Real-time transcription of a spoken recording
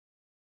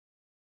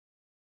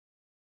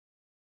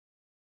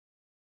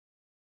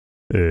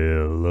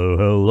Hello,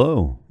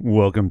 hello.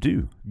 Welcome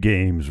to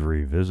Games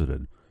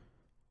Revisited.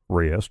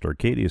 Rayeste,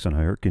 Arcaidius, and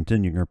I are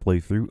continuing our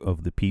playthrough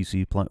of the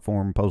PC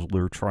platform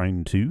puzzler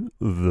Trine 2,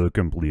 the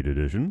complete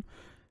edition,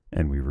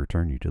 and we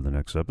return you to the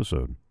next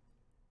episode.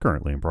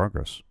 Currently in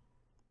progress.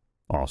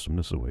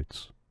 Awesomeness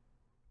awaits.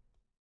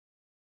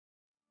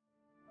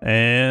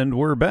 And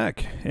we're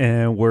back,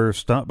 and we're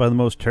stopped by the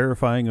most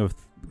terrifying of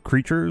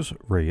creatures,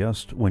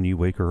 Rayeste, when you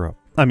wake her up.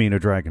 I mean, a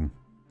dragon.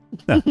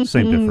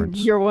 Same difference.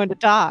 You're one to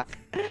talk.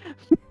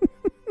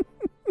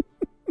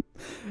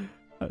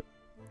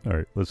 All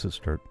right, let's just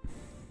start.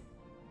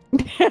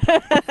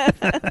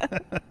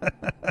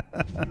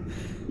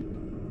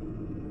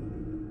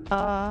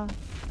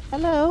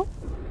 Hello.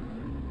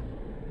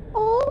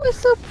 Oh, it's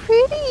so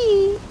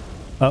pretty.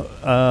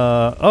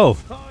 Oh.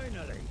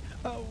 Finally,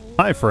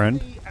 Hi,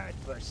 friend.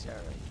 adversary.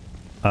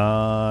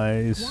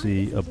 I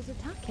see a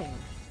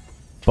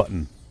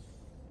button.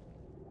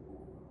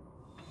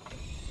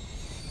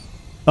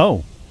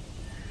 Oh.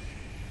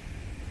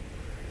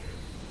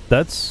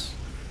 That's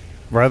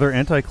rather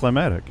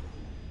anticlimactic.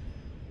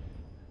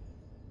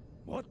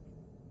 What?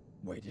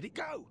 Where did it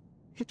go?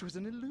 It was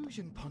an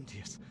illusion,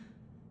 Pontius.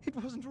 It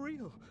wasn't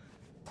real.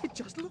 It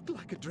just looked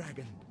like a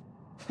dragon.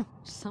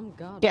 Some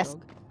guard Yes,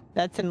 dog.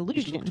 that's an It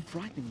illusion. looked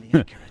frighteningly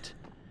accurate.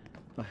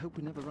 I hope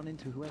we never run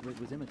into whoever it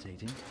was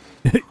imitating.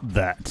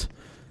 That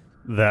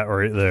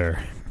right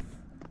there.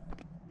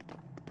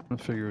 I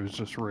figure it was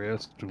just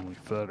Rayeste when we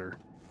fed her.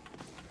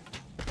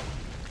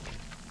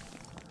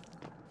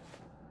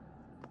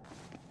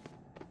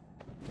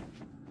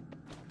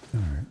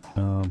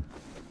 Alright,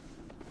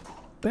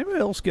 anybody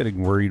else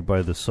getting worried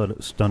by the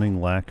stunning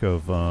lack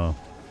of,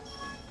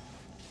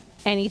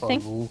 Anything?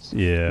 Puzzles.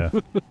 yeah.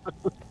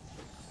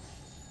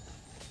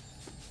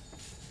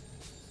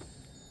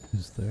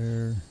 Is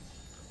there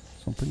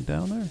something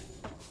down there?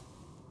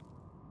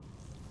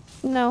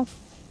 No.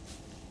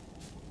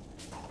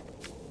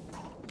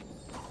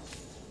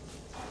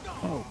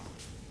 Oh.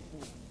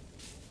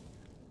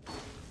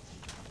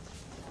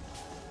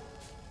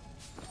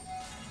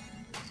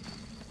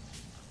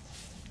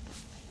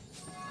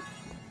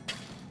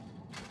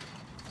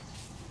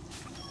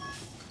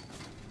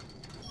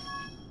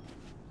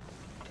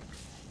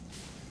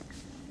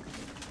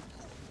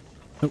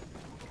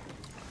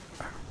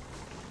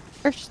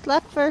 First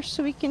left first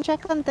so we can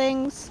check on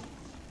things.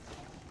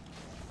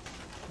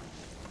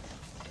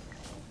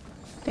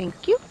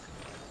 Thank you.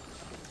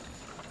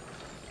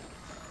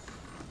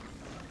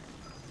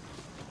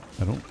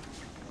 I don't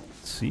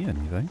see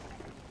anything.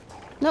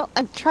 No,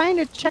 I'm trying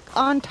to check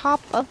on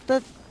top of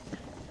the...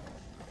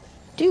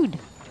 Dude.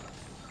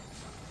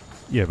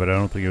 Yeah, but I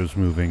don't think it was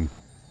moving.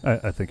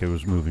 I think it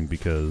was moving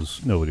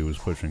because nobody was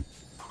pushing.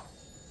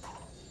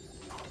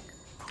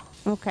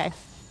 Okay.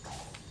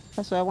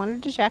 That's what I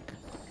wanted to check.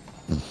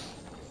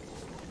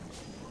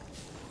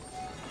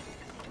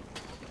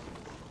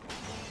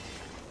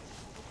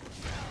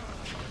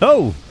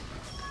 Oh!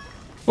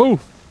 Oh!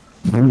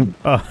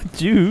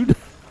 Dude!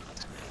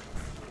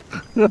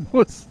 That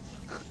was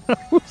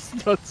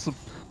not some...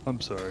 I'm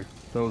sorry.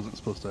 That wasn't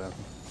supposed to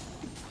happen.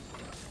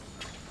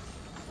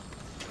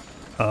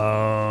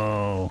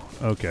 Oh,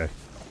 okay.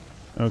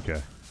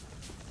 Okay.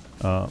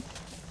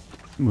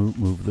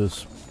 Move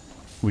this.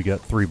 We got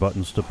 3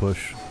 buttons to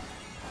push.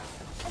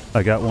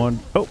 I got one.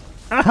 Oh!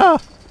 Aha!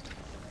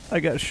 I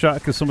got shot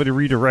because somebody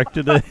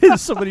redirected it.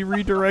 Somebody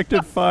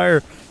redirected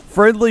fire.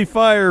 Friendly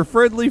fire!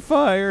 Friendly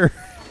fire!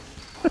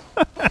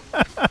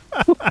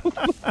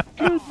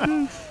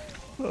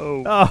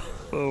 Oh. Oh.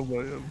 Oh my,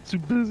 I'm too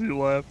busy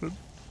laughing.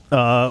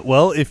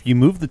 Well, if you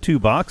move the 2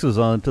 boxes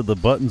onto the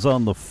buttons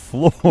on the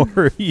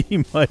floor,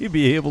 you might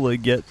be able to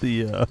get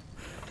the,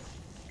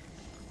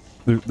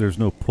 there's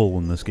no pull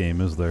in this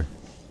game, is there?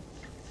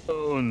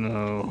 Oh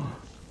no.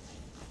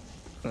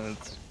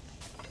 That's...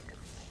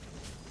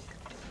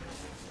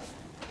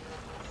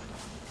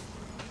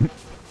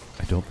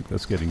 I don't think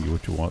that's getting you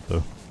what you want,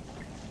 though.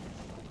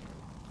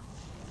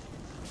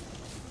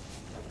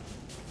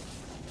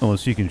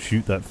 Unless you can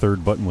shoot that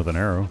 3rd button with an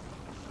arrow.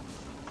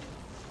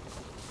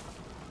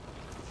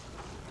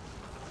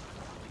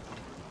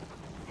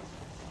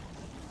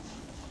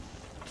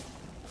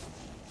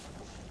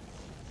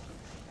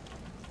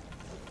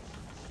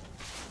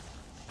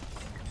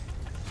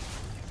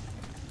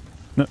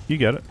 No, you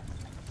get it.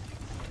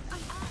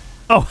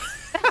 Oh!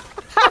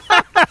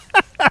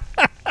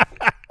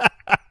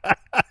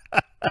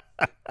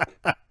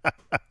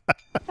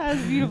 That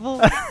was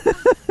beautiful.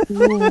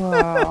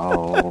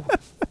 Wow.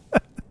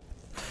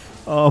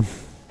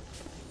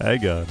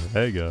 Hang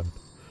on.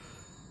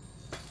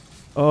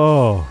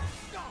 Oh.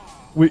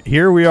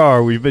 Here we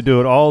are. We've been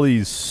doing all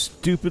these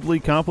stupidly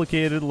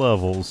complicated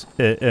levels,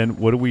 and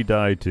what do we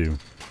die to?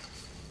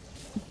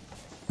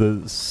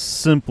 The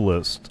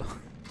simplest.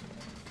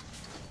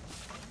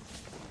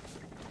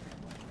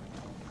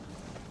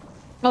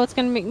 Oh, it's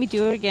gonna make me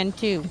do it again,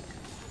 too.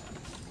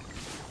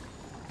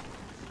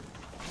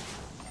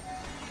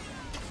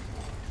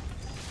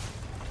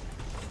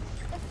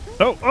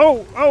 Oh,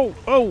 oh, oh,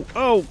 oh,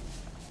 oh!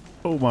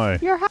 Oh my.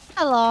 You're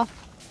hell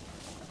off.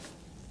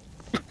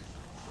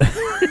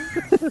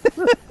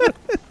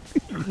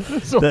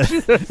 That's all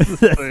she has to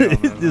say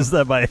on that. Just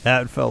that my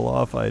hat fell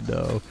off, I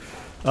know.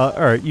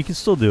 Alright, you can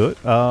still do it.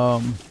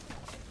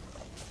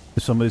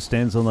 If somebody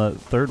stands on that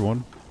third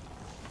one.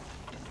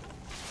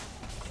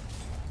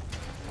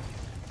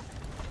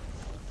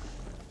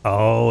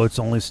 Oh, it's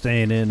only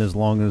staying in as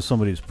long as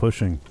somebody's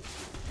pushing.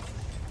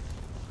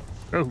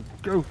 Go,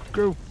 go,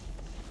 go.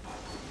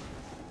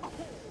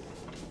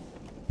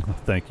 Oh,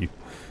 thank you.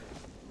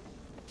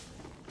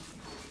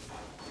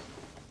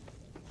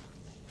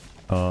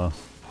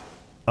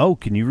 Oh,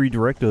 can you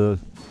redirect a...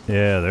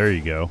 Yeah, there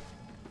you go.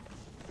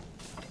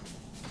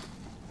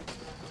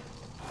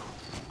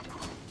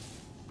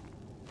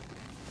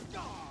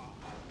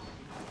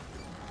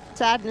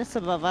 Sadness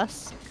above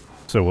us.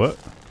 So what?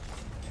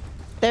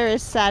 There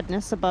is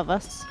sadness above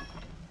us.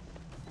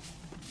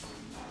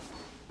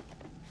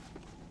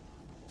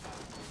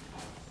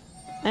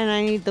 And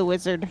I need the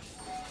wizard.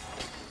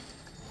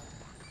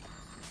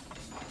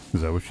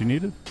 Is that what you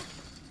needed?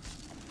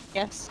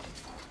 Yes.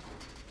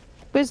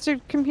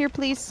 Wizard, come here,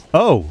 please.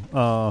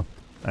 Oh,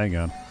 hang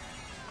on.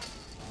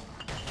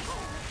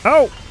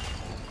 Oh!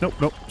 Nope,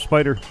 nope,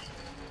 spider.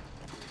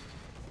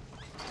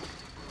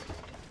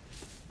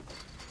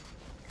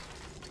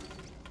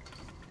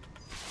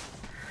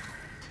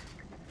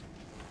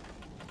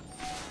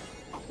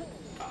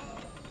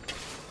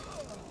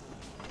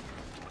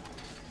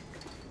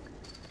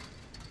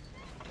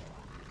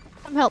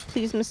 Come help,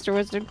 please, Mr.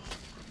 Wizard.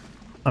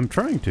 I'm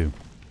trying to.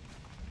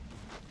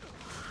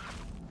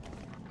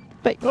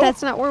 But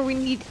that's not where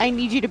I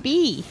need you to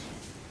be.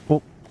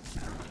 Well,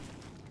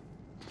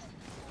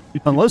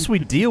 unless we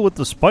deal with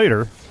the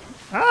spider.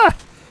 Ah!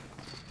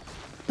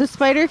 The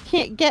spider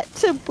can't get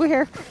to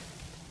where...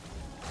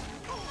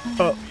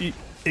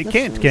 It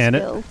can't, can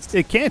it?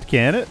 It can't,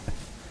 can it?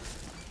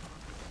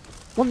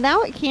 Well,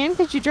 now it can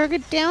because you drug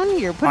it down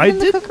here. Put it I in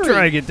the didn't cookery.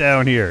 drag it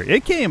down here.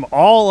 It came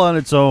all on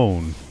its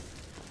own.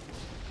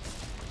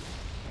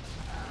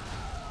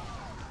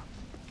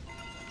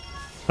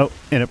 Oh,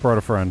 and it brought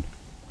a friend.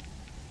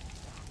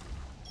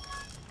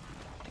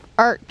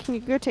 Art, can you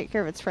go take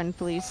care of its friend,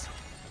 please?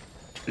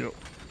 Yep.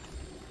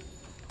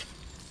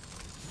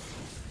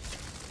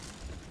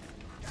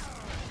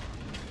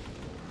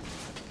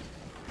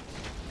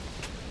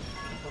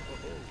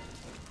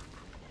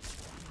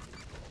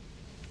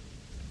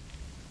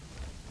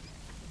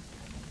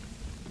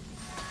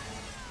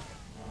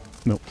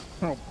 Nope.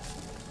 Oh.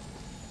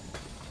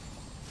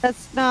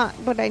 That's not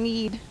what I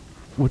need.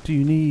 What do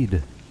you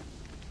need?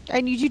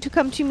 I need you to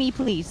come to me,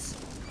 please.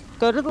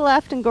 Go to the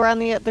left and go around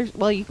the other...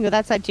 Well, you can go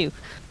that side, too.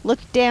 Look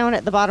down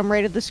at the bottom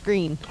right of the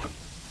screen.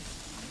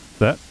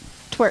 That?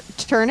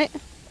 Turn it.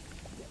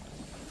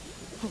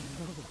 Oh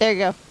no, There you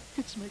go.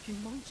 it's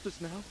making monsters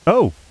now.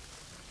 Oh.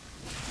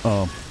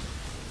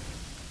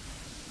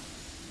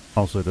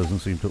 Also, it doesn't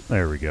seem to...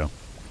 There we go.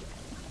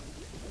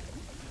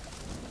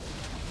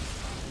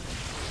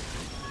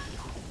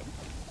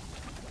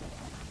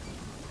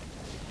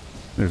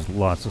 There's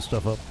lots of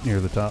stuff up near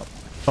the top.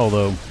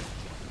 Although,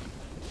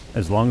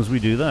 as long as we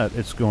do that,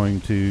 it's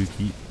going to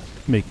keep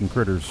making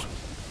critters.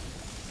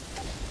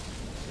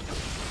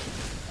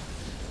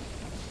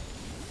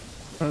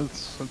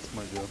 That's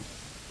my job.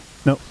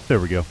 Nope, there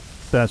we go.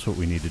 That's what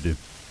we need to do.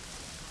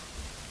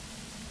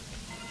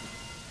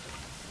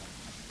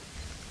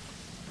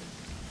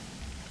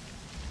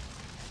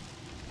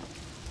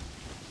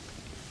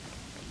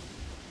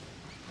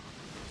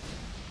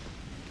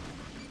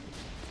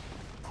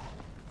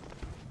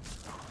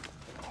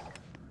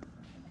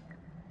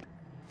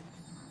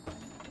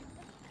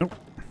 Nope.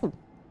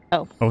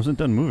 Oh. I wasn't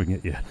done moving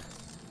it yet.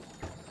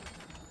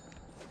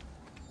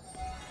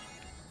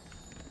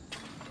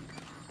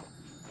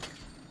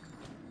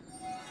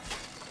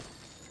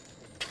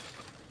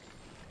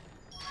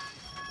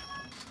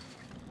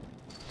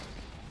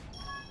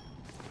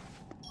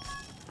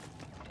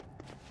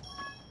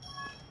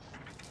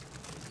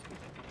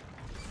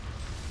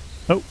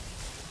 Oh.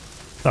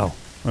 Oh,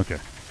 okay.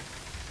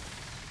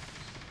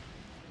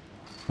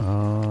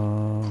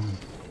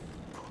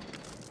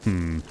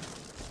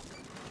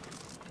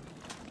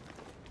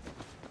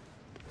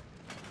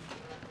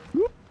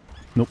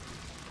 Nope.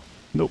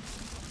 Nope.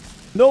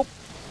 Nope.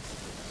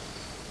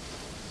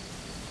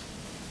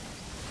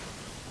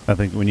 I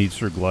think we need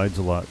Sir Glides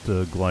a lot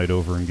to glide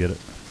over and get it.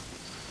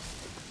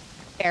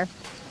 There.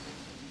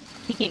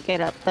 He can't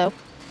get up, though.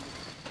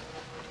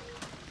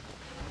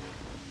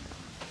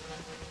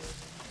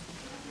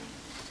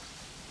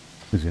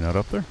 Is he not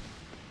up there?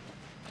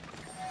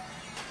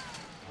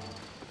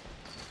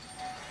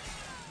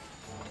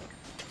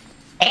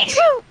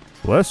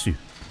 Bless you.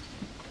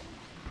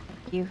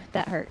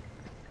 That hurt.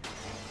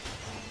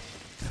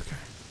 Okay.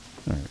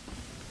 All right.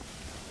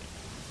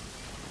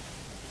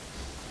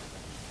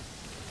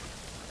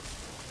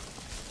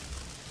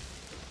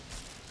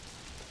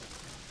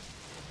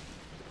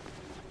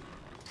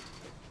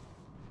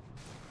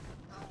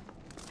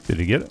 Did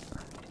he get it?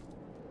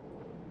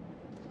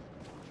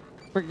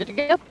 We're good to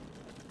go.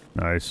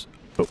 Nice.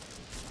 Oh.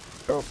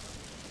 Oh.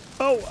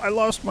 Oh, I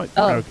lost my...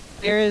 Oh, okay.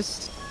 there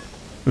is...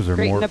 Was there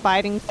Great more? and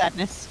abiding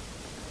sadness.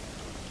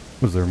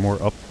 Was there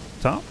more up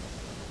top?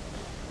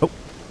 Oh,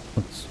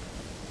 let's.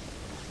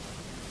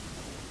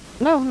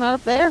 No, not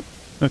up there.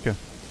 Okay.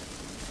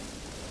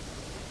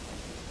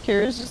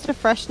 Here is just a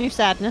fresh new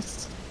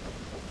sadness.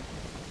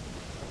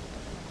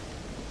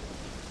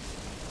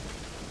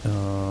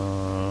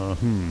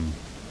 Hmm.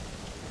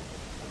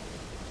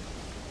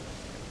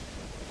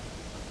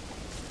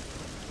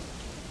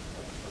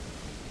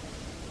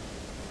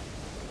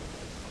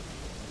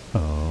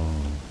 Oh.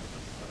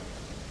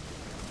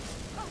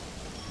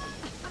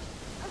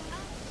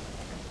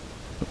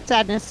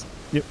 Sadness.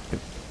 Yep.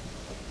 Yep.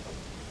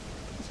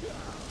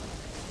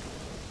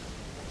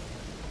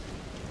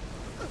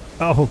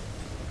 Oh.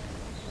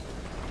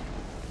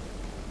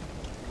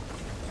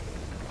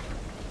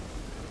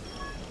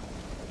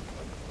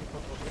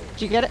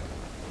 Did you get it?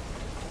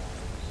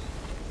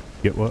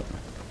 Get what?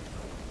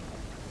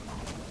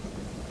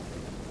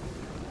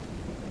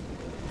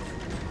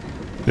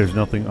 There's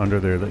nothing under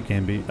there that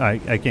can be.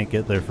 I can't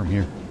get there from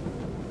here.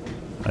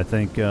 I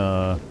think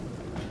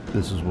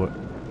this is what.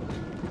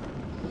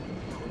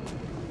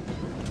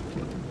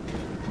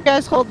 You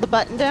guys hold the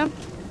button down.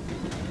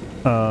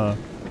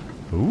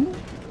 Ooh.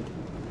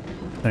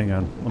 Hang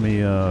on. Let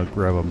me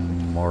grab a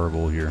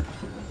marble here.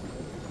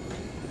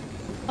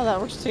 Oh,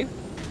 that works too.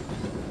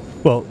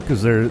 Well,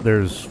 because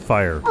there's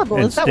fire. Horrible,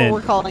 and is that what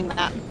we're calling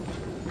that?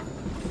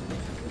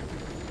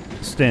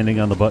 standing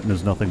on the button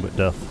is nothing but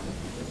death.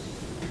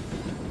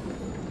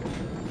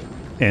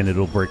 And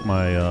it'll break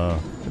my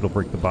it'll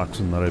break the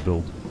boxing that I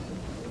build.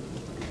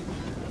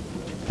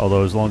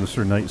 Although as long as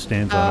Sir Knight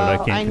stands on it,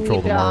 I can't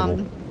control the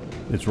marble.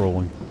 It's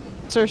rolling.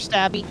 Sir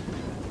Stabby,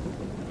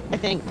 I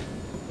think.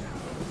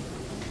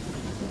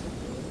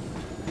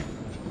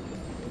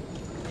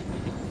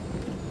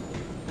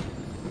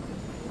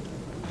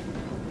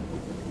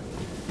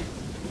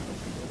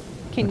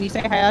 Can you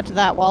say hi out to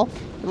that wall?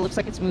 It looks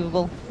like it's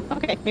movable.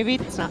 Okay, maybe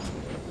it's not.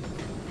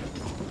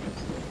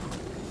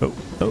 Oh,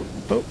 oh,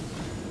 oh.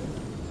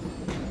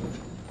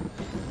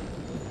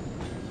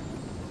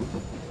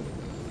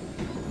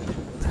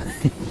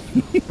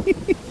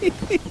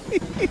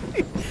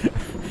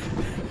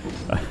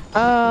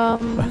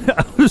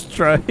 I was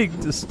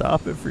trying to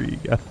stop it for you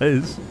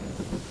guys.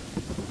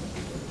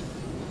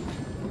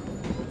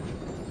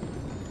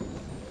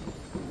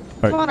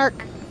 Come on,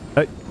 Ark.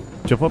 Hey,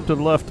 jump up to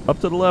the left, up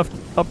to the left,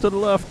 up to the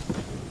left.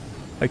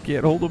 I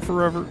can't hold him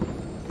forever.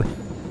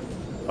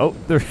 Oh,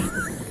 there.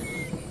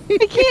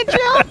 I can't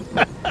jump.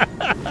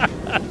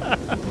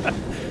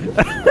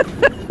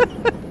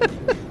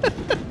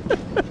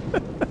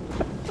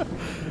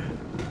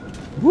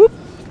 Whoop.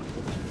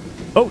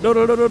 Oh, no,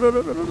 no, no, no, no,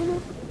 no, no, no, no,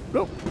 no,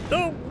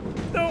 no,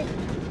 no.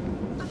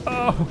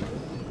 Oh.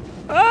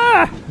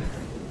 Ah!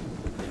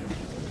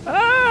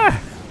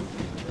 Ah!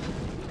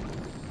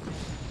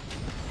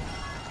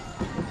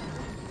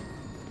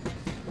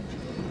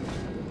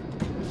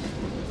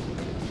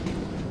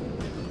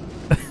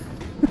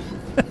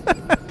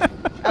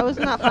 That was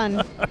not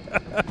fun.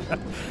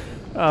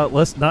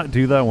 Let's not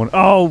do that one.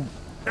 Oh!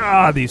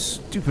 Ah, these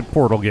stupid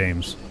portal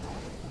games.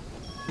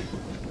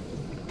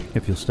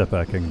 If you'll step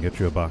back, I can get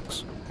you a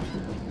box.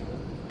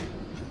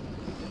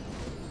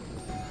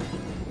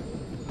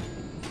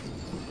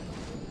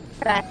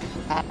 Could I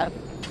have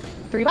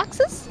 3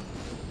 boxes?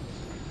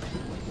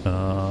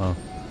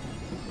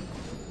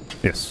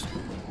 Yes.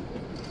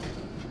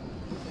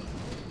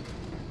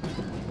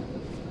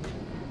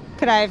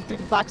 Could I have 3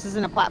 boxes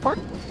in a platform?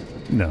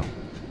 No.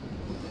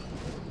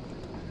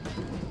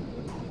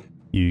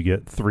 You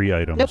get 3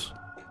 items. Nope.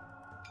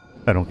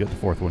 I don't get the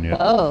 4th one yet.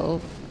 Oh.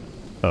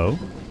 Oh?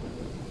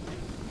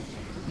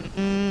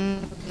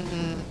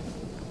 Mm-hmm.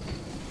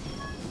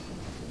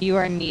 You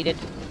are needed.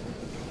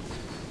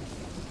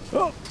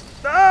 Oh!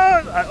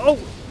 Ah! Oh!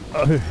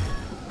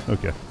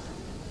 Okay.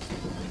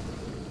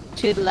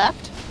 To the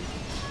left.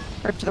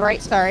 Or to the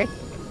right, sorry.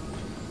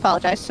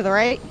 Apologize, to the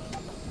right.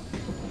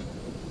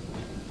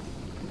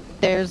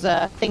 There's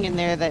a thing in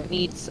there that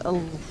needs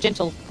a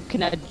gentle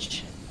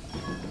nudge.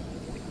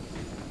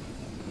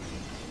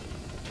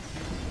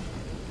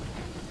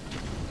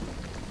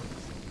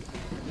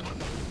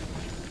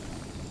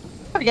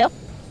 There we go.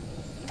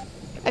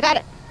 I got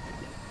it.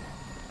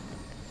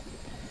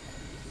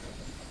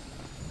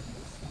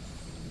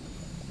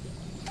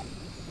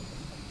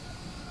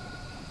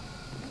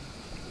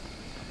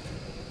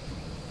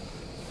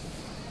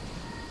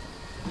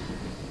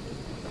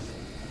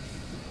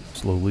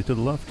 Slowly to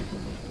the left.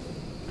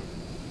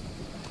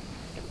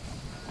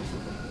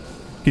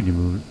 Can you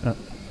move it?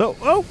 Oh!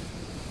 Oh!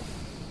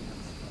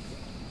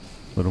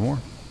 A little more.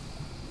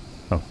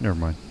 Oh, never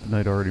mind. The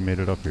knight already made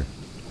it up here.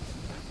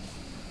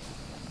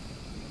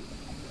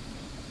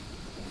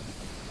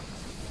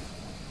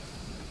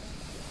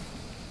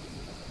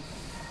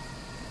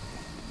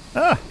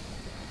 Ah!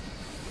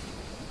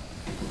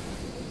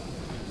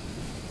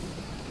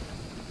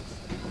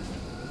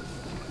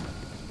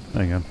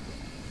 Hang on.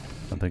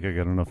 I think I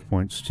got enough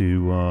points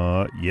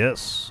to,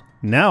 yes.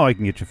 Now I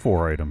can get you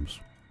 4 items.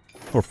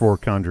 Or 4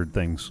 conjured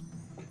things.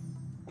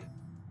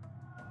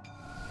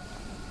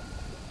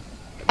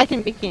 I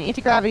can make an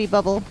anti-gravity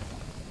bubble.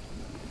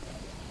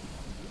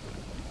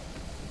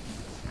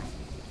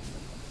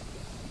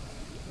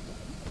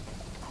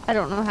 I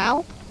don't know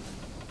how.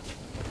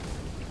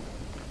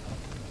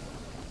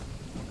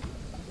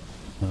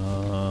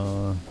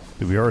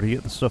 Did we already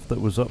get the stuff that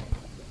was up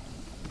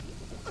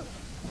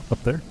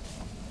there?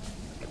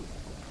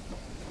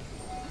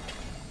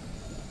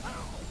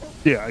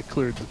 Yeah, I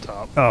cleared the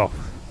top. Oh.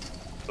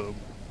 So,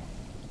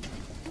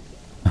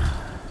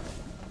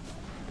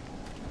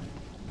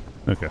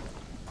 Okay.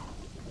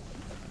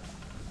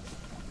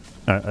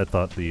 I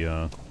thought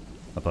I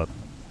thought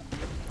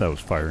that was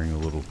firing a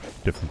little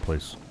different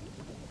place.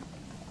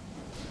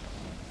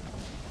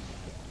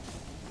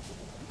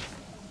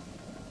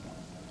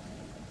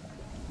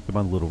 Come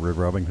on, little Red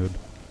Robin Hood.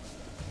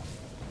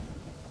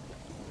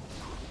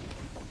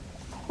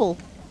 Cool.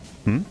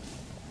 Hmm?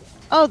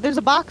 Oh, there's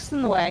a box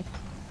in the way.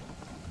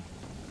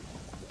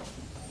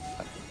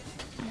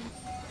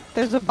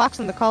 There's a box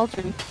in the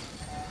cauldron.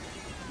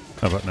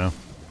 How about now?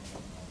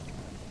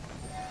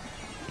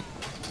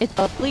 It's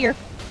all clear.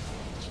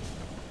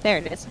 There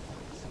it is.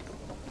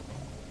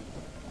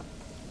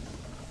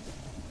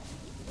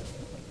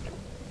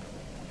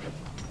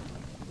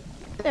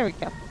 There we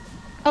go.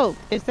 Oh,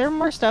 is there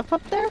more stuff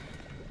up there?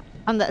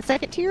 On that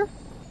second tier?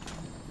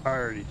 I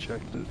already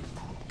checked it.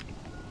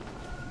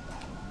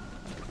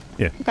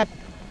 Yeah. Okay.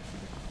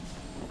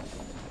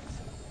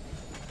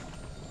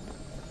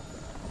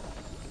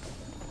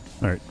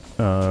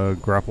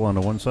 Alright, grapple onto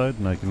one side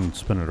and I can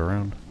spin it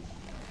around.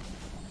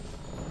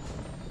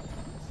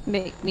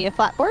 Make me a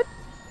flat board.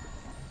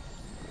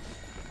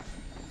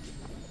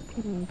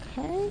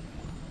 Okay.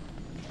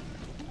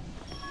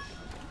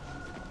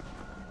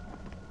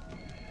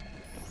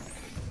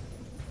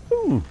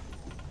 Ooh,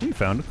 we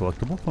found a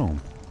collectible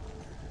foam.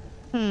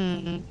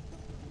 Hmm.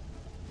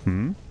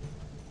 Hmm?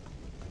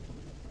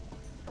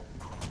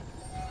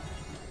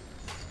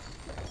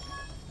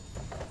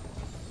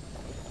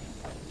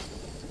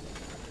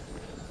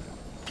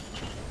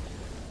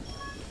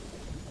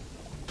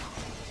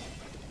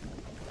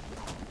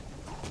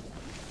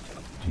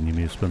 Do you need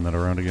me to spin that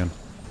around again?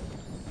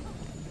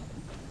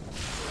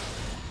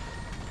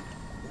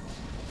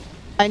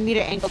 I need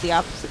to angle the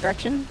opposite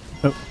direction.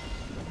 Oh.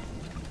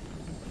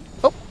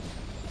 Oh.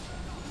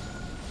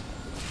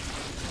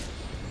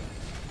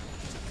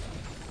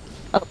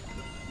 Oh.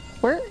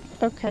 Where?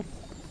 Okay.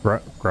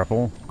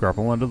 Grapple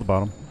onto the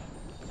bottom.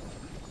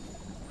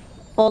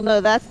 Well, no,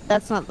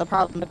 that's not the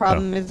problem. The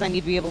problem is I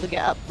need to be able to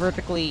get up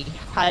vertically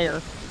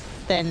higher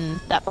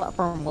than that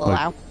platform will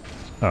allow.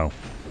 Oh.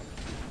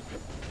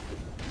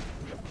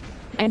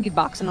 I need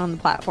boxing on the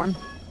platform.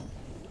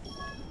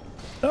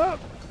 Ah.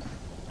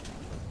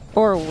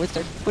 Or a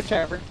wizard,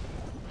 whichever.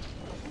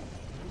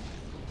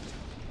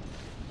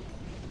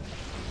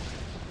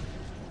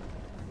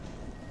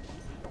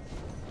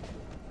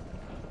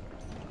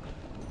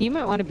 You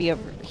might want to be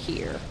over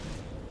here.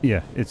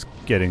 Yeah, it's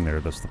getting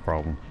there, that's the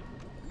problem.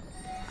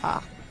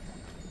 Ah.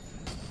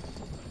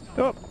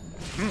 Oh.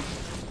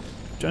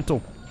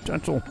 Gentle,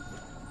 gentle.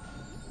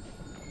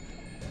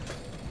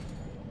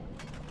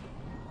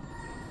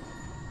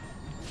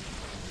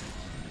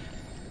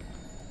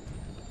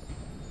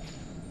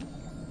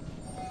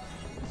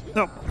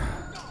 No.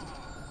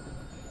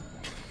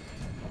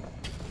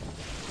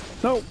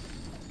 No.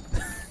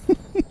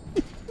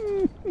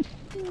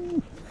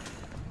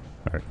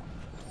 Alright.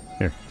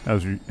 Here. How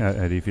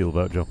do you feel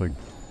about jumping?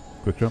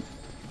 Quick jump?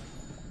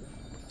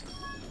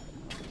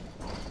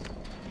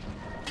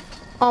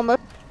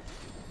 Almost.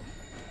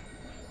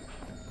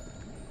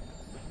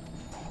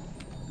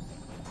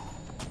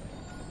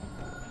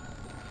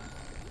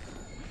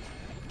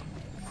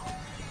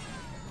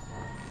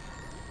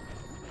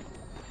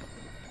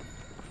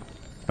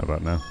 How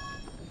about now?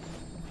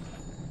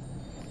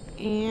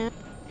 And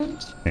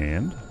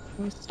And?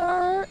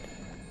 start.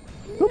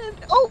 And,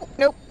 oh,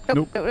 nope, nope,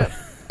 Nope. nope, nope.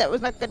 That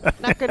was not good.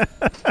 Not good.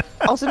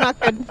 Also not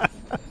good.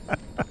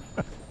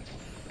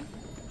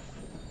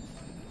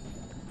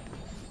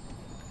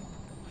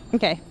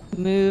 Okay,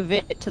 move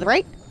it to the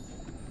right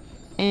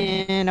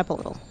and up a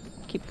little.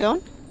 Keep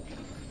going.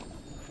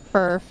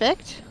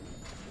 Perfect.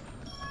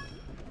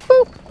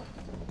 Boop.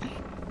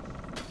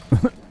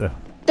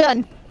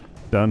 Done.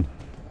 Done.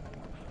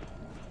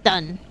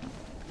 Done.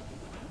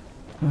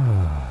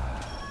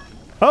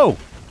 Oh!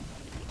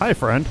 Hi,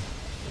 friend.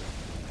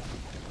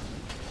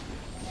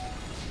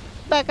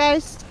 Bye,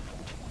 guys.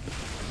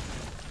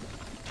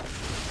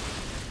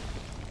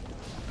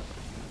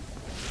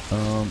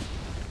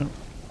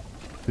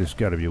 There's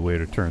got to be a way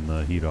to turn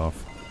the heat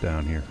off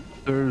down here.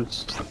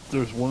 There's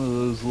one of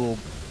those little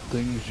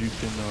things you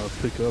can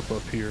pick up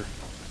here.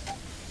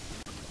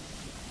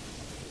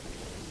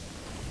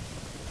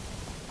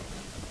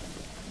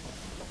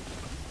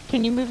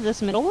 Can you move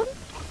this middle one?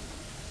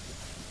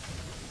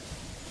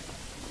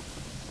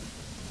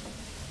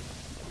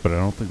 But I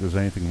don't think there's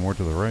anything more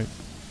to the right.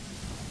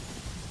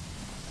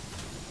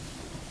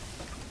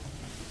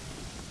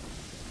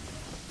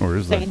 Or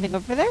is Is there there? anything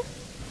over there?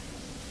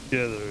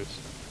 Yeah, there is.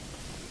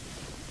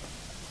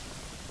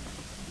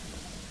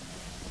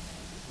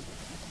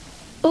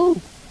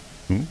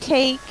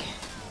 take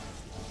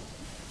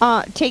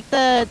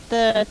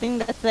the thing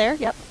that's there.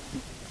 Yep.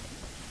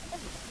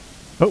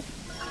 Oh.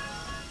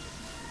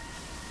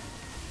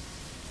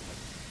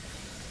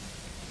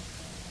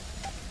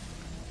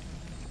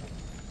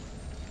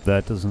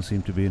 That doesn't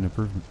seem to be an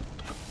improvement.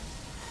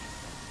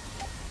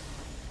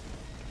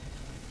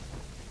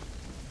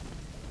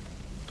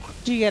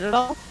 Did you get it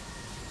all?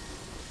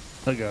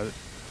 I got it.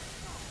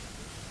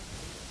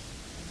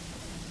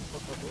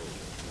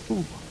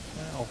 Ooh,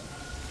 ow.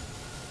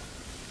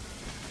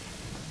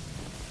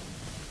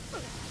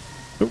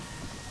 Oh.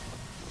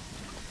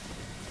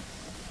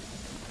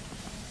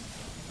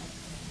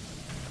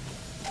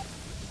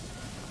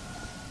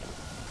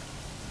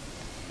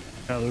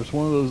 Now there's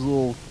one of those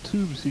little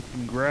tubes you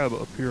can grab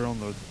up here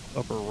on the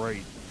upper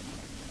right.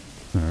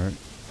 Alright.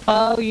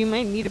 Oh, you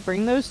might need to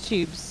bring those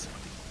tubes.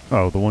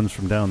 Oh, the ones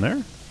from down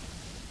there?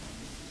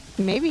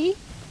 Maybe.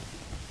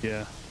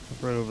 Yeah,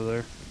 right over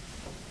there.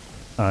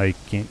 I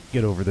can't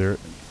get over there.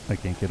 I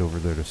can't get over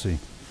there to see.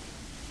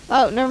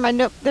 Oh, never mind.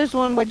 Nope. There's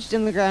one wedged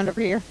in the ground over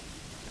here.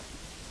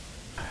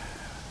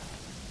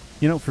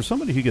 You know, for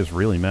somebody who gets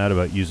really mad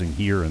about using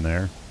here and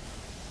there,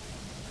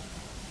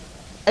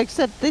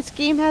 Except this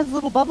game has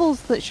little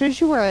bubbles that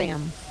shows you where I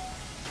am.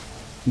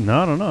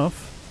 not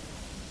enough.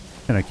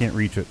 And I can't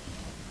reach it.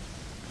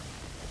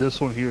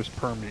 This one here is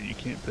permanent. You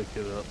can't pick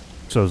it up.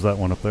 So is that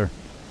one up there?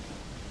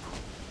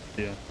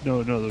 Yeah.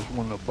 No, there's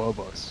one above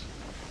us.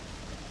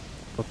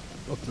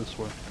 Up this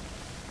way.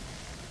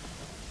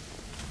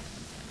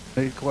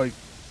 Make like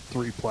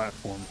 3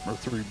 platform or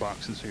 3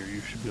 boxes here. You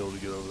should be able to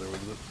get over there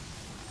with it.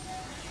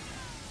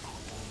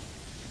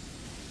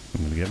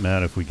 I'm going to get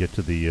mad if we get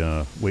to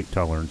the weight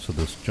tolerance of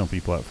this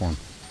jumpy platform.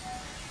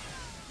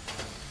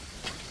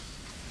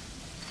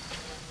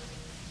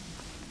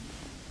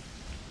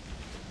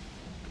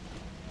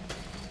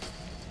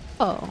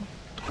 Oh.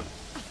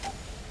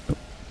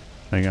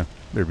 Hang on.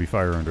 There'd be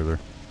fire under there.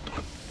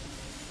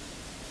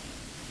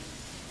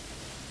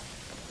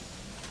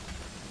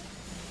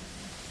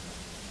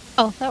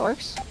 Oh, that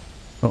works.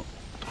 Oh.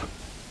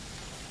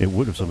 It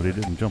would if somebody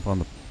didn't jump on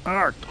the...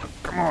 Ah,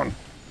 come on.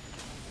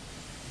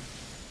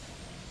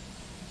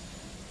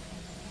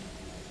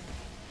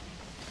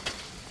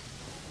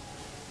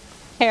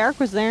 Hey, Eric,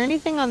 was there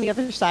anything on the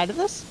other side of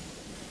this?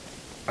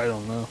 I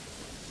don't know.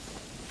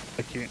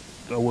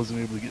 I wasn't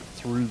able to get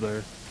through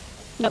there.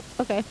 Nope.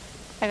 Okay.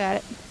 I got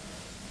it.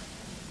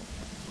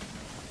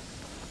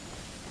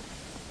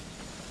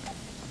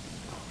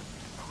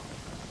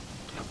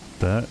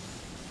 That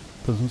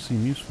doesn't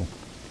seem useful.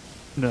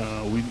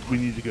 No, we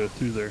need to go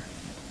through there.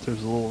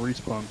 There's a little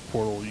respawn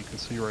portal you can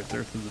see right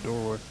there through the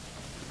doorway.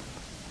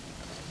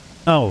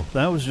 Oh,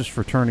 that was just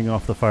for turning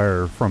off the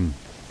fire from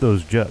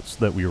those jets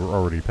that we were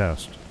already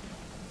past.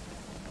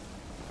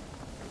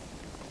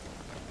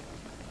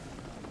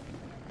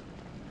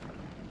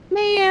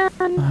 Man.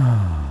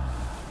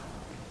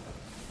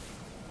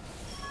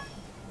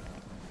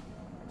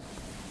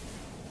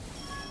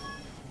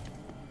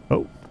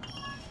 Oh.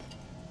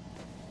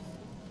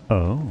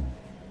 Oh.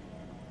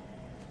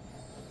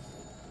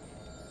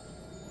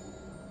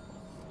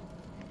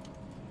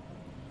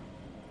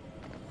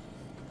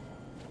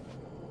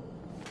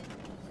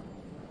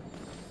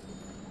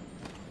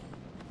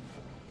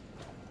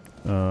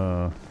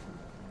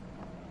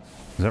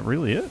 Is that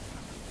really it?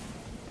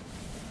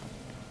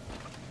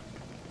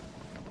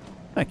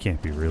 That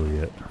can't be really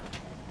it.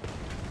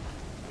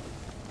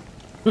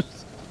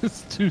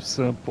 It's too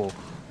simple.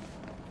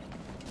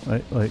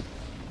 Like...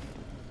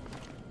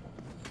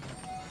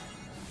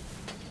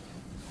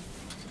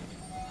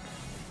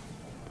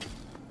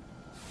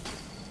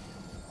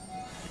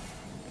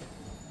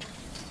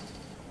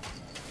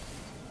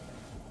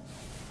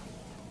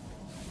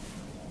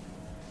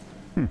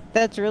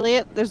 That's really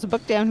it? There's a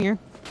book down here.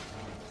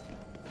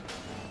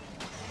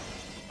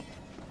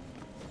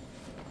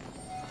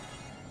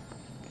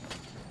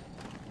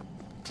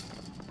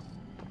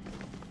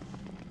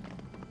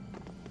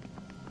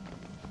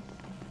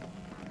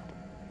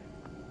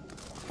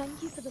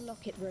 Thank you for the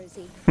locket,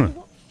 Rosie.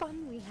 What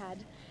fun we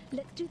had.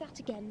 Let's do that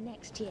again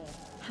next year.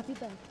 Happy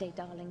birthday,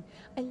 darling.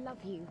 I love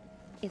you,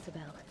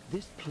 Isabel.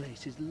 This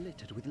place is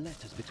littered with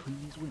letters between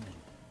these women.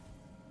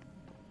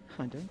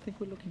 I don't think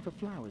we're looking for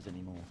flowers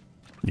anymore.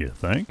 You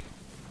think?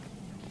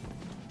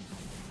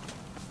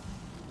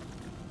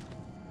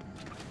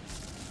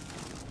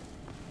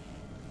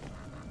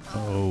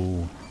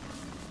 Oh.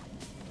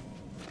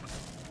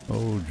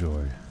 Oh,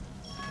 joy.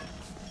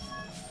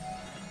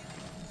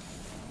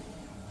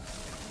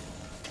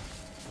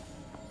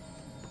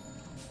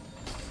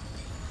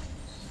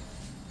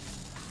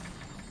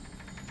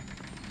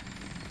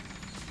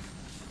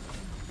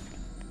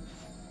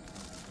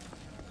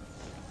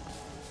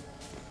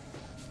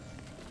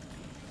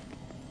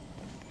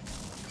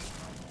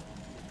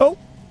 Oh!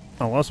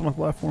 I lost my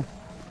platform.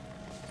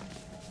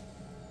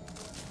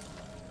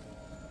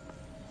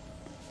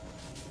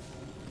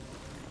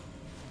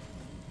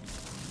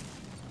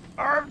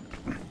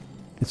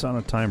 It's on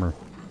a timer.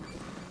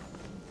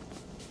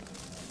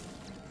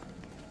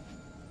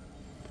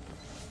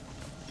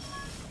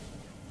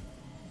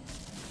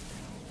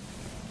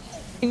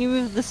 Can you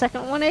move the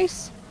second one,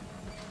 Ace?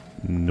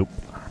 Nope.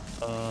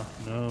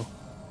 No.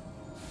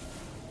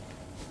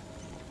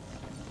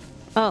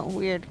 Oh,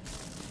 weird.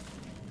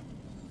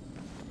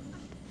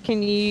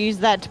 Can you use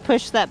that to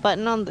push that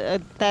button on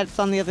the that's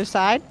on the other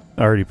side?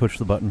 I already pushed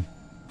the button.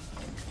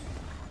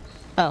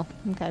 Oh,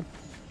 okay.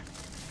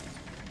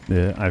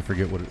 Yeah, I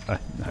forget what it... I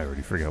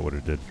already forgot what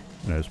it did.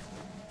 And I just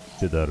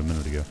did that a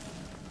minute ago.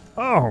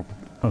 Oh!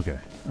 Okay.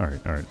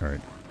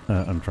 Alright.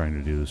 I'm trying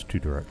to do this too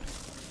direct.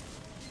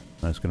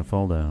 That's gonna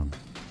fall down.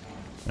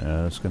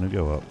 That's gonna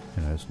go up.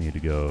 And I just need to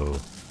go...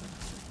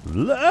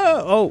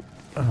 Oh!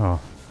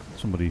 Oh.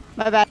 Somebody...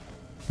 My bad.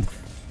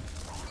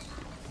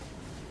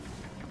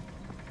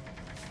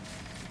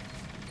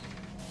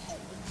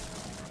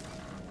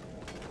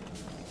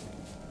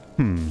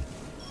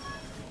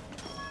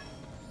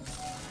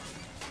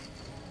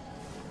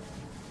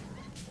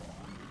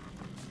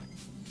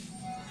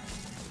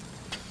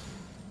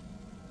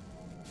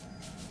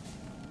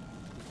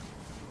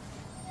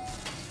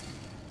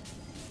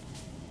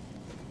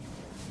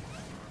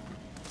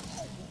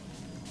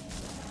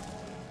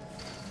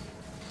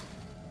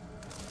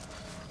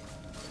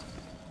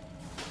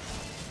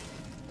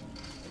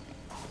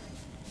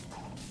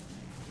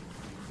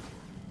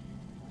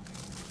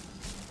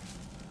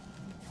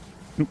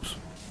 Oops.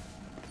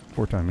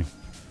 Poor timing.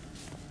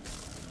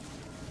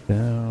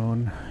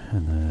 Down,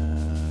 and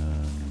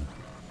then...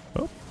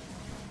 Oh.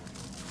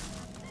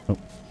 Oh.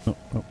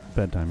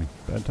 Bad timing.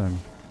 Down,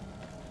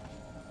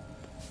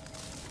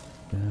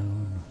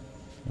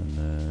 and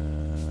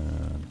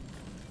then...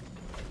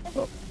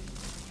 Oh.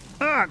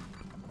 Ah!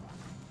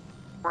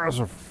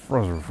 Frozer.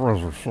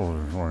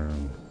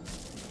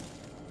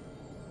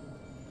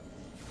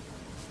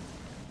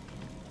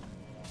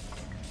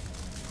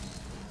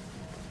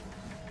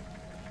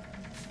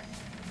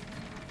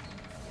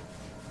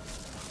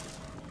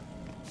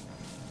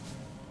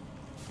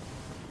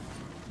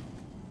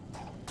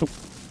 Oh.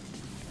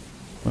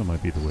 That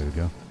might be the way to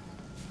go.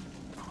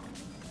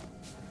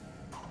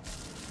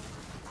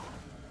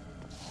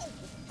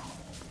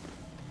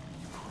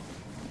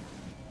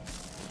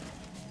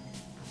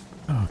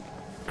 Oh,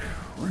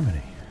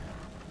 criminy.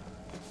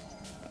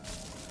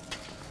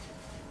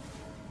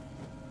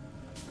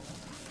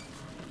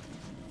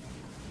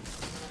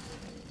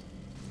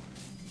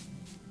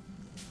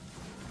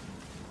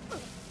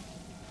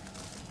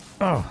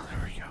 Oh,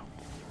 there we go.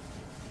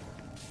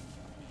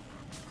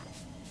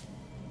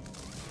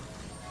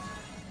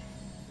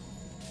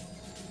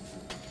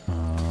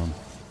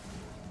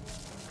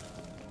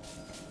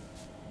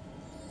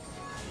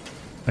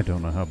 I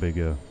don't know how big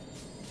a...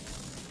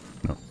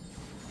 No.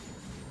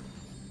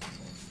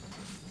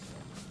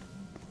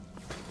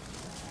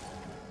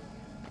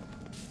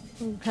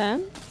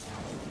 Okay.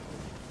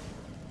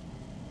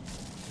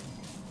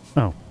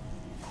 Oh.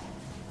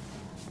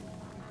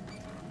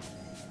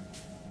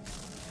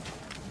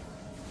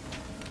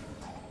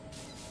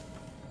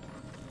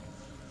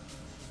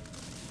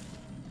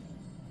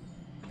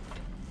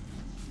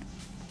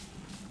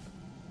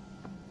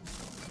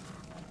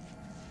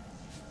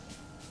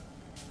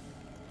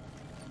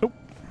 Nope.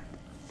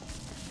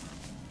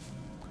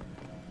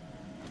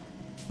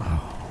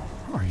 Oh,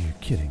 are you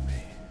kidding me?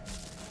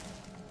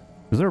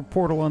 Is there a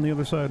portal on the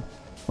other side?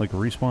 Like a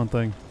respawn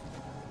thing?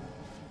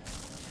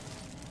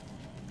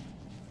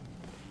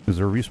 Is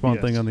there a respawn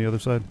thing on the other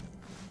side?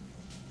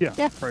 Yeah,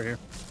 Yeah. right here.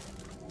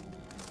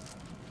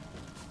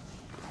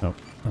 Oh.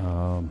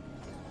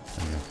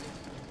 Yeah.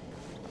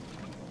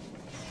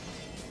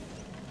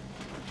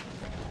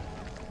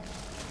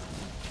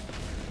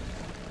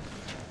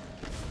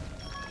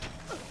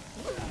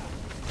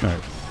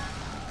 Alright.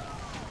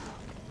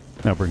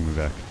 Now bring me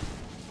back.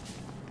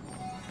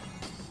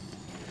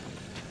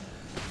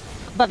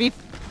 Above you.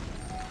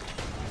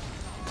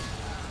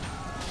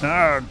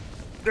 Ah,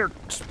 they're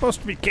supposed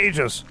to be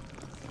cages.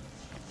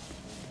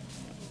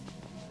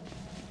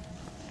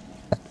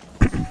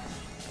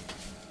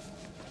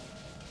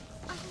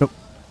 Nope.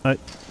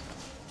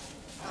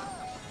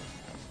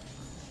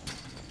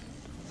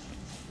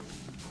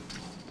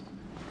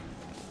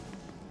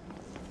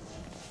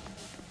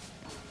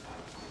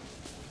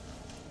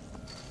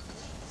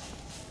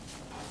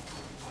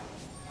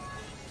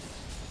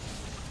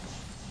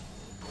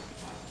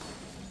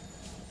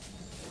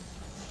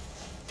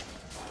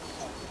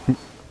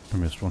 I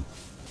missed one.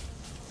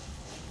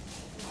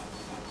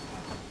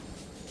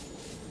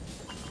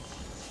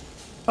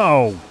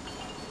 Oh,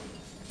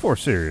 for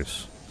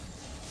serious.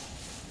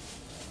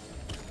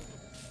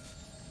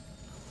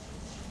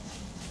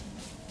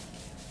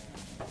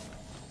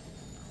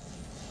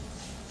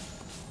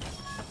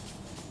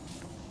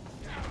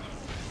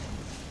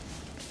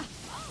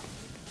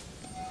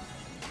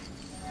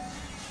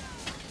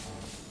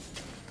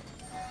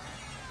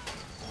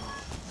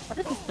 What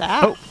is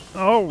that?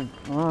 Oh.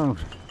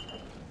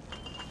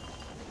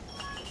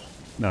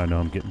 No,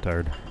 I'm getting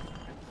tired.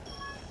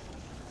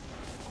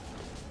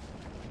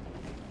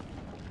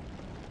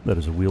 That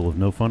is a wheel of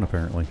no fun,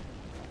 apparently.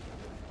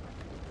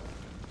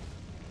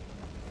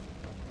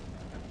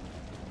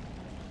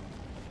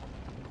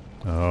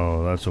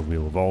 Oh, that's a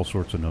wheel of all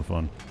sorts of no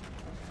fun.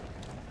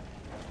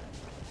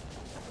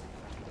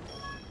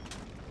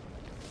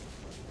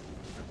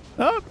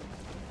 Up!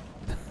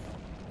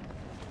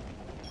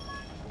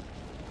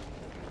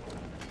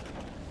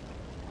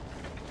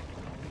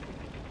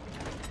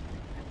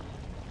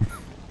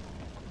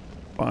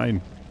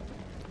 Fine.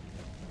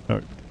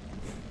 Alright. Is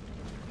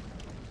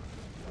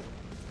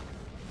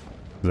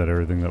that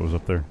everything that was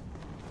up there?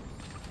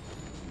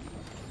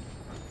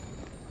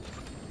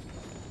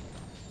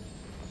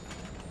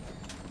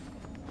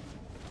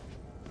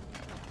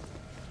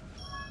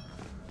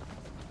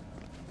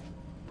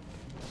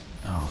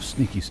 Oh,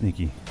 sneaky,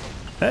 sneaky.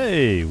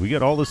 Hey, we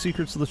got all the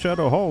secrets of the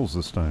Shadow Halls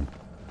this time.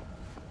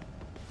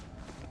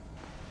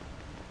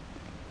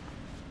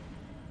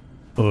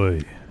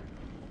 Oi.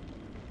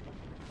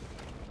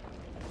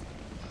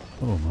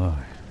 Oh my.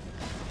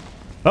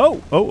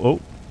 Oh, oh, oh.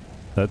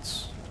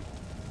 That's...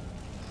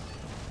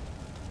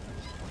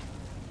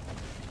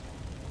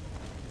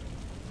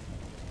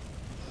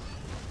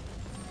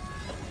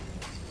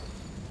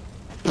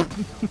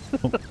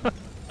 oh.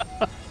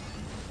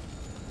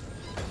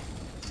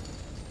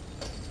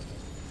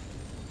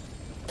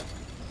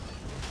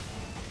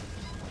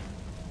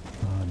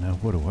 Now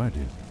what do I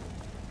do?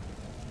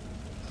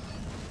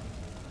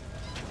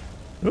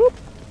 Oop.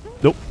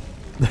 Nope.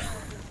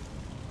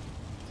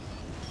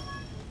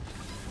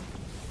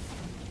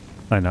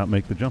 I not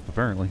make the jump,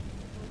 apparently.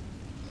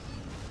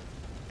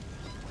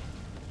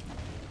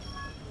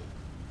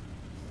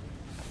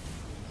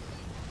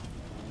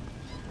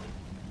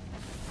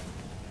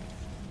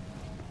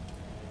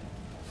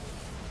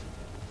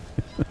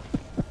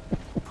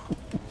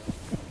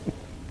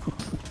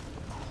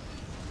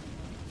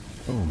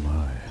 Oh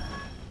my.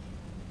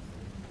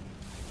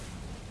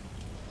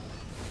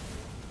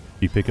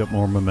 You pick up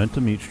more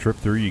momentum each trip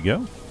through you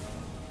go?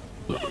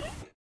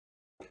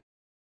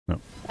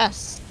 No.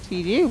 Yes,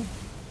 you do.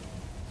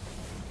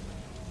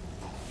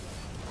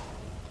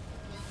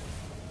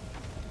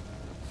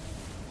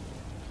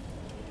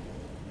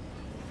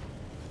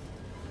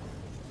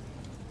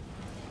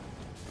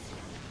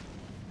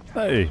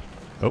 Hey!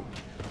 Oh.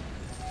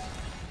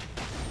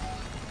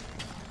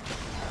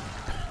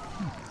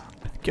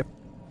 Yep.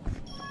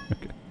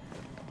 Okay.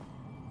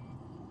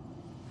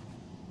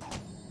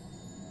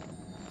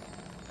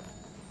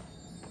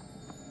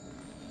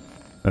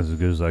 That's as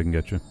good as I can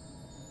get you.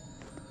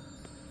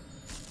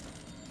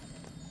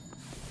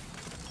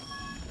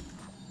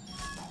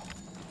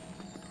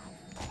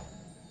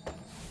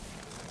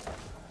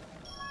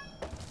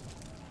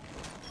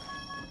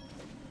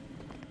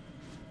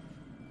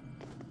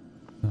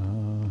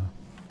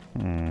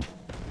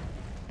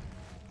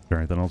 Is there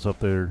anything else up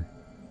there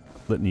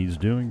that needs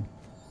doing?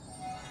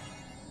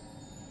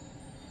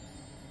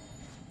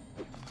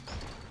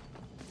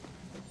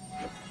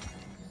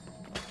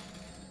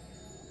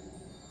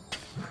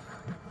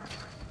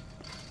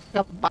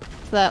 A box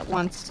that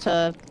wants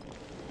to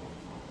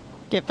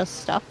give us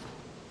stuff.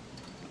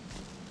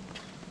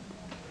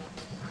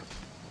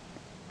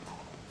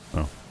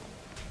 Oh.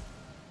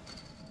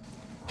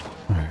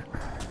 Alright.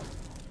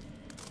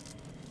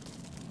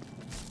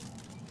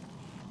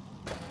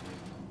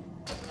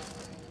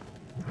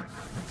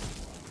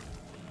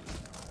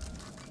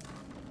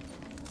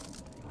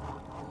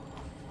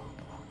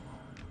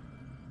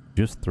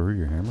 Just threw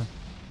your hammer?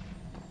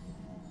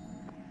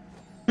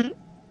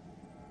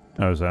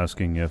 I was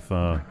asking if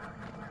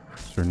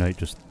Sir Knight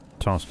just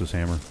tossed his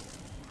hammer.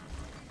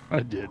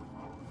 I did.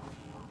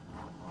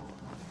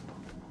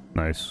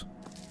 Nice.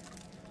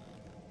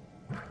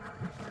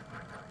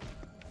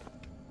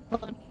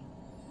 Hold on.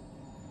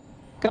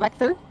 Go back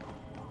through?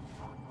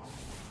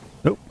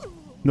 Nope.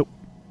 Nope.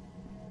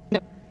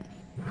 Nope.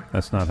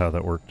 That's not how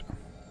that worked.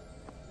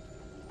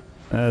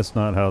 That's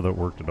not how that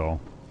worked at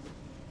all.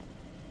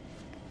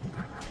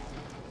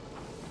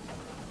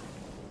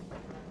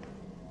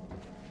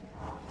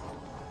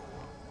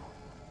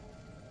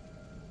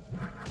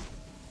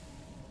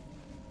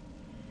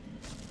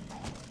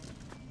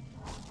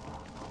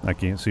 I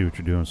can't see what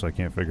you're doing, so I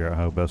can't figure out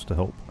how best to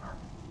help.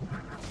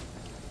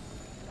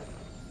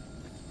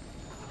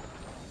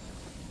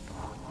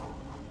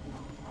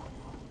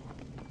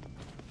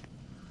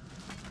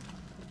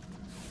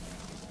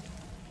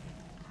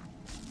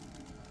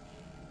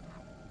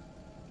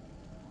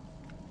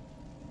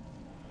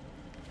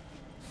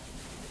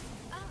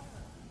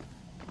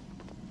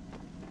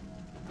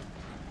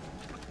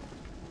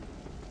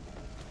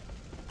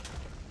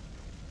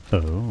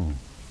 Oh.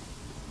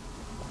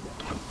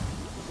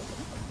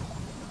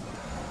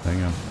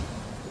 Hang on.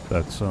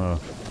 That's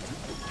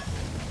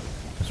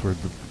where it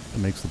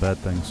makes the bad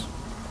things.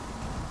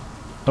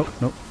 Oh,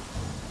 nope.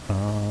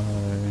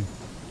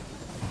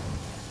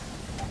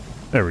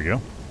 There we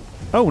go.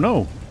 Oh,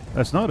 no!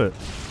 That's not it.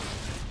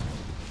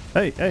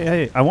 Hey, hey,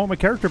 hey, I want my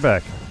character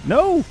back.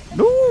 No!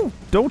 No!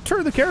 Don't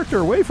turn the character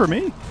away from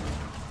me!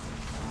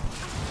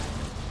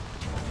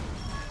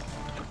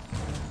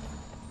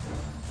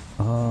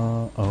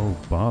 Oh,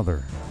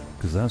 bother.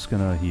 Because that's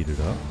gonna heat it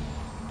up.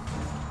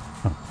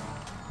 Huh.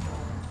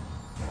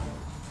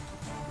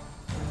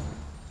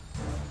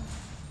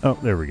 Oh,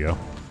 there we go.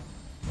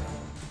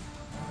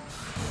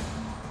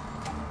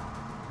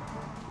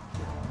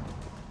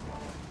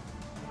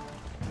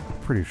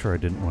 Pretty sure I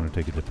didn't want to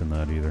take a dip in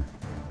that either.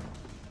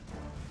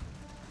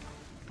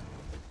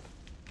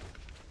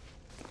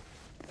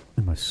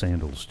 And my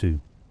sandals, too.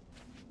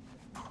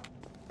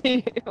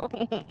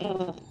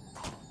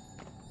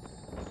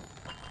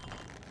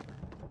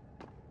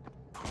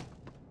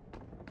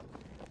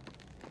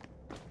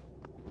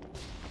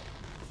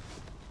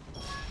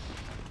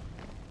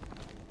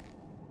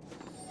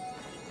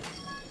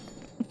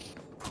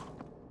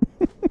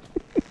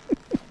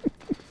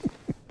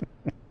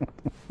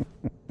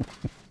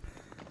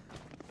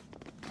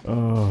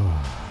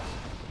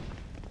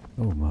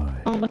 Oh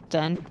my. Almost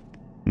done.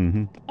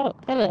 Mm-hmm. Oh,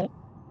 hello.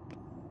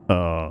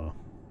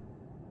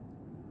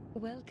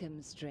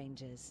 Welcome,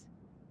 strangers.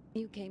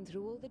 You came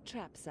through all the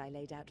traps I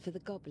laid out for the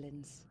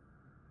goblins.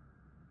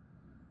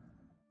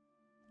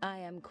 I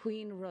am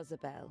Queen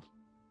Rosabelle.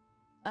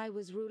 I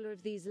was ruler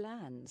of these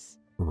lands.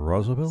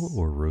 Rosabelle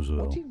or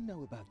Rosabelle? What do you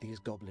know about these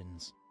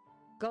goblins?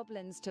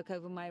 Goblins took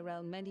over my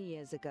realm many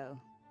years ago,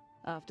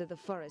 after the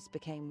forest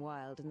became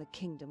wild and the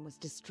kingdom was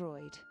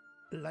destroyed.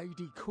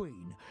 Lady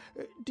Queen,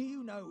 do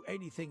you know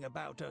anything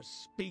about a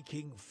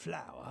speaking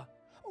flower?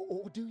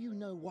 Or do you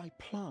know why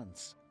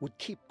plants would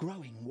keep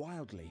growing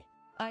wildly?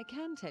 I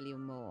can tell you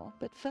more,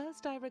 but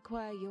first I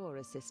require your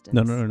assistance.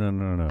 No.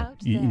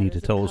 Out You there need to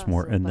is a tell us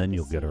more, castle and by then the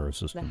you'll get sea, our The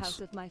assistance.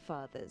 house of my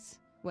fathers,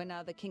 where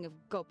now the king of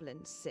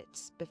goblins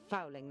sits,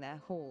 befouling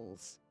their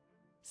halls.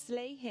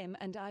 Slay him,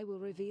 and I will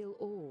reveal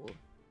all.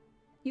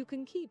 You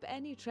can keep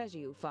any treasure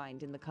you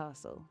find in the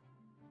castle.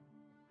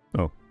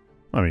 Oh,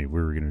 I mean,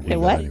 we were going to do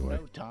what? that anyway.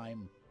 No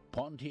time,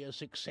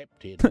 Pontius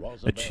accepted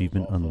Rosabelle's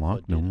Achievement offer for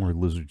unlocked, no dinner. more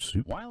lizard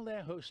soup. While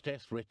their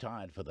hostess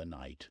retired for the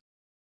night,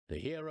 the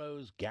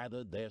heroes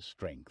gathered their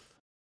strength.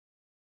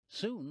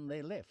 Soon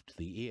they left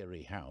the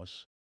eerie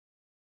house.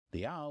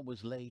 The hour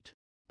was late,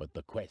 but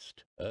the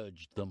quest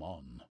urged them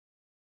on.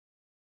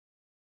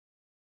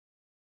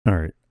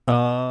 Alright,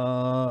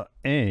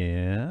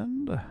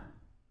 and...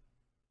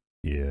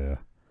 yeah.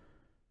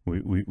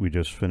 We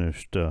just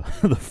finished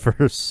the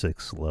first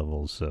 6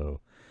 levels,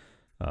 so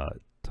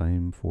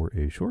time for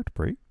a short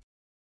break.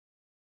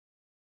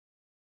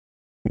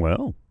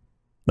 Well,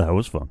 that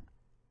was fun.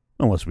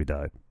 Unless we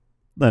died.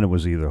 Then it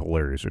was either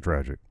hilarious or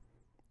tragic.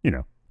 You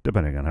know,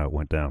 depending on how it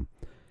went down.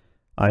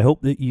 I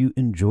hope that you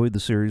enjoyed the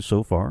series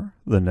so far.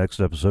 The next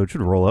episode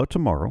should roll out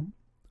tomorrow,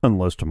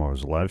 unless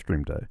tomorrow's a live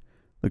stream day.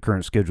 The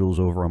current schedule is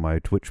over on my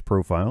Twitch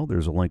profile.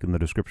 There's a link in the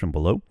description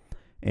below.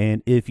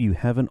 And if you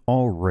haven't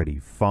already,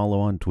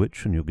 follow on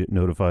Twitch and you'll get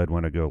notified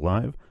when I go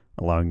live,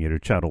 allowing you to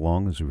chat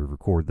along as we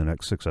record the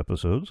next 6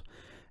 episodes.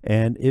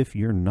 And if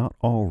you're not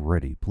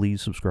already,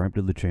 please subscribe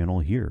to the channel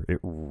here. It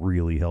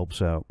really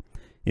helps out.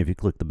 If you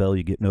click the bell,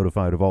 you get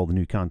notified of all the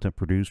new content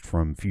produced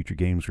from future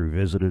Games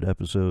Revisited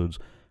episodes,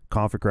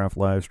 CoffeeCraft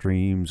live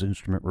streams,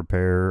 instrument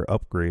repair,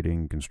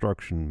 upgrading,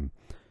 construction,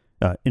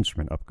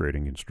 instrument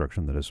upgrading,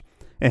 construction that is,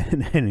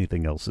 and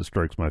anything else that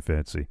strikes my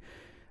fancy.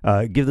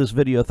 Give this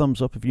video a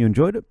thumbs up if you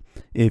enjoyed it.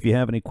 If you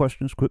have any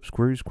questions, quips,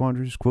 queries,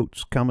 quandaries,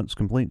 quotes, comments,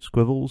 complaints,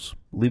 quibbles,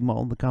 leave them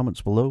all in the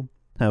comments below.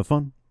 Have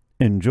fun,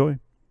 enjoy,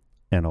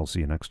 and I'll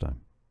see you next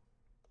time.